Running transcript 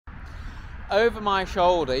Over my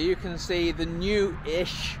shoulder you can see the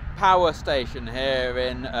new-ish power station here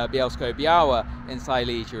in Bielsko-Biała in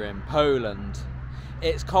Silesia in Poland.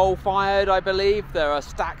 It's coal-fired, I believe. There are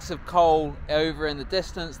stacks of coal over in the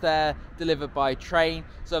distance there, delivered by train.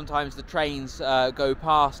 Sometimes the trains go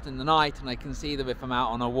past in the night and I can see them if I'm out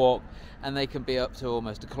on a walk, and they can be up to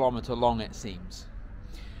almost 1 kilometre long, it seems.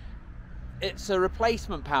 It's a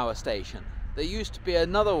replacement power station. There used to be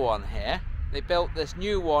another one here. They built this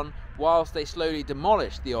new one whilst they slowly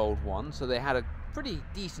demolished the old one, so they had a pretty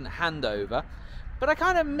decent handover. But I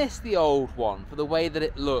kind of miss the old one for the way that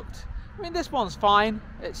it looked. I mean, this one's fine,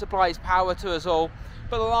 it supplies power to us all,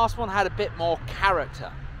 but the last one had a bit more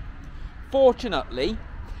character. Fortunately,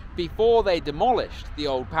 before they demolished the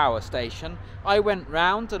old power station, I went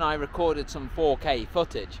round and I recorded some 4K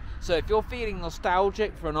footage. So if you're feeling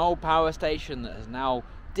nostalgic for an old power station that has now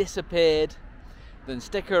disappeared, then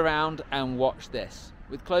stick around and watch this.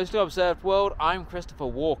 With Closely Observed World, I'm Christopher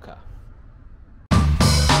Walker.